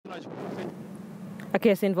A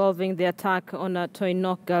case involving the attack on a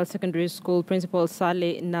Toinok Girls Secondary School principal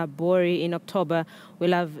Sally Nabori in October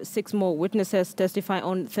will have 6 more witnesses testify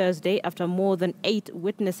on Thursday after more than 8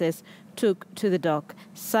 witnesses took to the dock.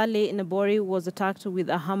 Sally Nabori was attacked with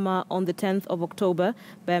a hammer on the 10th of October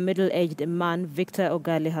by a middle-aged man. Victor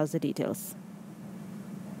Ogale has the details.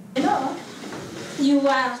 You know, you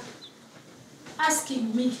are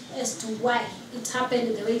asking me as to why it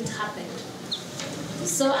happened the way it happened.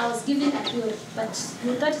 So I was given a theory, but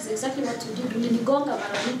that is exactly what you did. Ulinigonga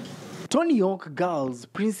mara mingi. Toinok Girls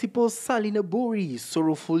Principal Sally Nabori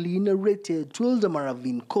sorrowfully narrated to the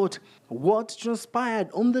Maravin court what transpired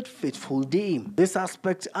on that fateful day. The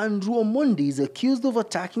suspect, Andrew Omondi, is accused of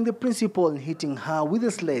attacking the principal and hitting her with a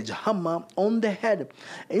sledgehammer on the head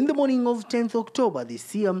in the morning of 10th October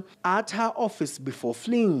this year at her office before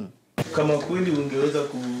fleeing. Kama kweli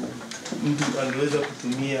mtu angeweza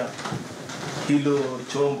kutumia hilo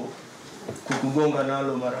chombo kukugonga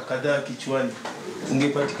nalo mara kadhaa kichwani,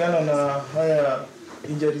 ungepatikana na haya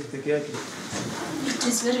injuries peke yake. It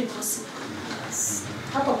is very possible.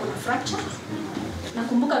 Hapa kuna fracture.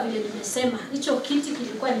 Nakumbuka vile nimesema, hicho kiti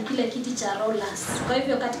kilikuwa ni kile kiti cha rollers. Kwa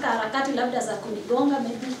hivyo katika harakati labda za kunigonga,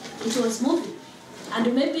 maybe it was moving. And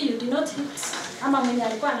maybe you did not hit. Ama mwenye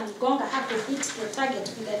alikuwa ananigonga hit the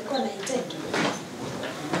target vile alikuwa na intend.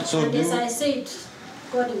 So and as I said,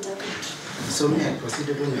 God intervened. So me I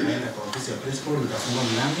proceeded on the kwa ofisi ya principal, nikafungua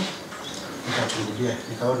mlango, nikachungulia,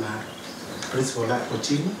 nikaona principal hapo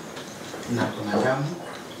chini na kuna damu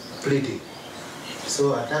bleeding.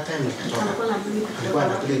 So at that time alikuwa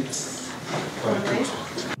na bleed.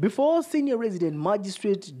 Before Senior Resident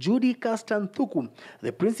Magistrate Judy Kastanthuku,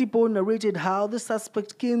 the principal narrated how the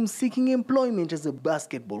suspect came seeking employment as a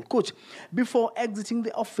basketball coach before exiting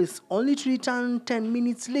the office, only to return 10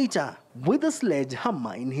 minutes later with a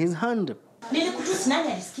sledgehammer in his hand. Nilikutusi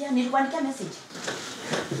nani alisikia? Nilikuandikia message.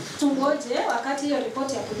 Tungoje wakati hiyo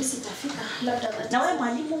ripoti ya polisi itafika labda. Na wewe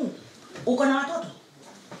mwalimu, uko na watoto?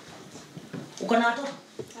 Uko na watoto?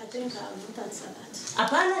 I think I will answer that.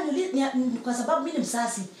 Hapana, kwa sababu mimi ni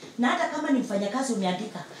msasi na hata kama ni mfanyakazi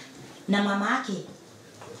umeandika na mama yake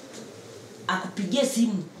akupigie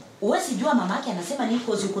simu, uwezi jua mama yake anasema nini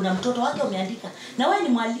kwa sababu kuna mtoto wake umeandika. Na wewe ni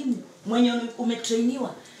mwalimu mwenye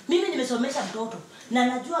umetrainiwa. Mimi nimesomesha mtoto na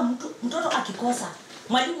najua mtoto akikosa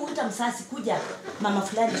mwalimu huita msasi kuja, mama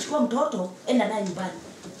fulani chukua mtoto enda naye nyumbani.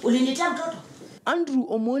 Ulinitia mtoto? Andrew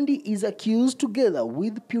Omondi is accused together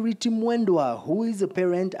with Purity Mwendwa, who is a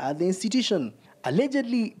parent at the institution.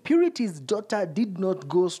 Allegedly, Purity's daughter did not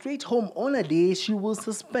go straight home on a day she was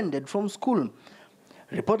suspended from school,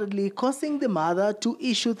 reportedly causing the mother to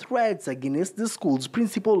issue threats against the school's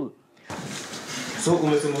principal. So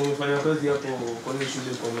umesema umefanya kazi hapo kwa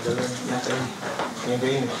shule kwa muda gani? Miaka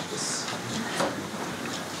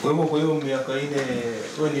 4. Kwa hiyo miaka 4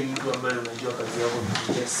 wewe ni mtu ambaye unajua kazi yako.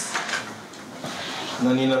 Yes.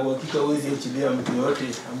 Na nina uhakika huwezi achilia mtu yote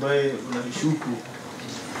ambaye unashuku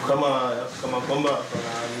kama kwamba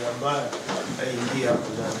ana mbaya aingia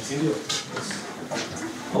hapo ndani, si ndio?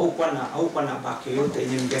 Haukuwa na bag yote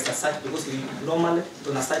yenye mgesa search, because normally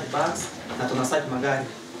tuna search bags na tuna search magari.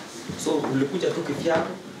 So ulikuja tu kivyako,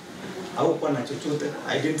 haukuwa na chochote.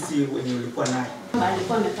 I didn't see wenye ulikuwa naye.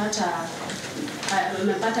 Alikuwa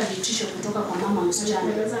amepata vitisho kutoka kwa mama msichana.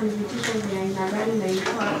 Ni vitisho vya aina gani na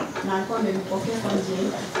alikuwa amempokea kwa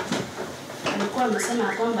njia? Alikuwa amesema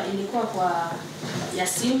kwamba ilikuwa kwa ya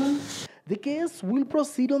simu. The case will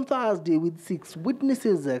proceed on Thursday with 6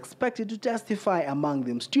 witnesses expected to testify, among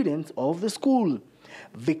them students of the school.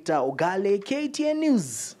 Victor Ogale, KTN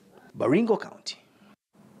News, Baringo County.